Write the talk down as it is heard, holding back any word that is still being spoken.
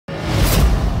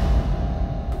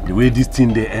The way this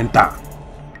thing they enter.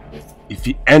 If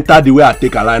he enter the way I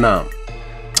take a line now,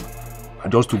 I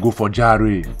just to go for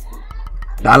Jare.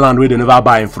 That land where they never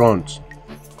buy in front.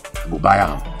 I go buy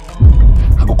am.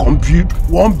 I go compute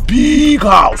one big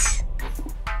house.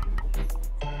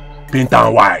 Paint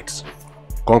am white.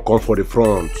 Come for the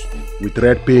front with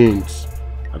red paint.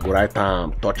 I go write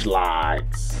am, touch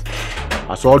lights.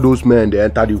 As all those men they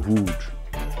enter the hood,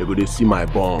 they go they see my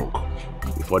bunk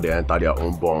before they enter their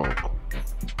own bunk.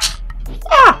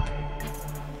 Ah!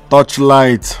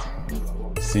 Touchlight.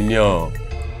 Senior.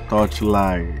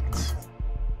 Touchlight.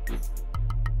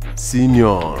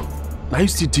 Senior. Now you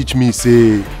still teach me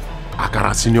say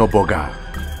Akara senior burger.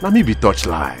 Now me be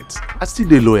touchlight. I still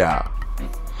the lawyer.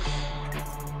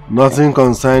 Nothing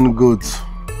concern goats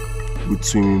with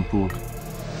swimming pool.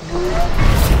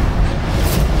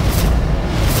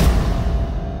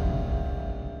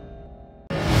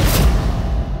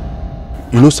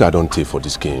 You know say I don't take for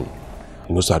this game.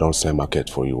 You know say I don't sell market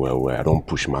for you well. I don't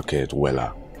push market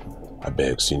well. I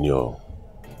beg senior,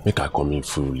 make I come in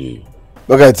fully.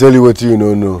 Look, I tell you what you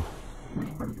know.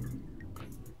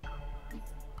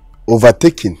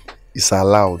 Overtaking is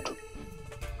allowed,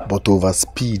 but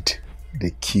overspeed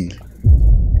they kill.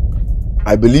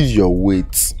 I believe your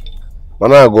weight.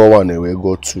 When I go one, I will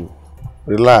go two.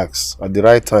 Relax. At the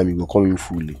right time, you go come in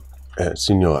fully.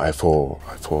 Senior, I fall.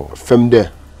 From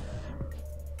there.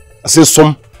 I say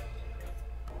some.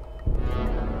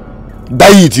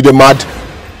 Die it, you the mad.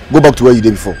 Go back to where you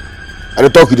did before. And the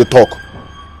talk, you the talk.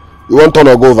 You want turn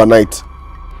or go overnight.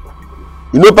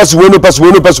 You know person, we no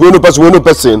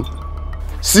person.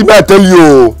 See me, I tell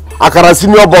you, Akara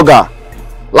senior burger.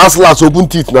 Last open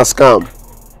teeth na scam.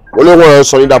 Only one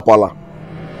else on that pala.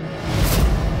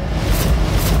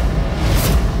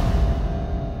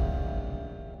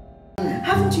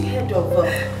 Haven't you heard of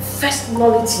First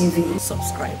Nollywood TV?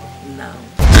 Subscribe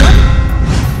now.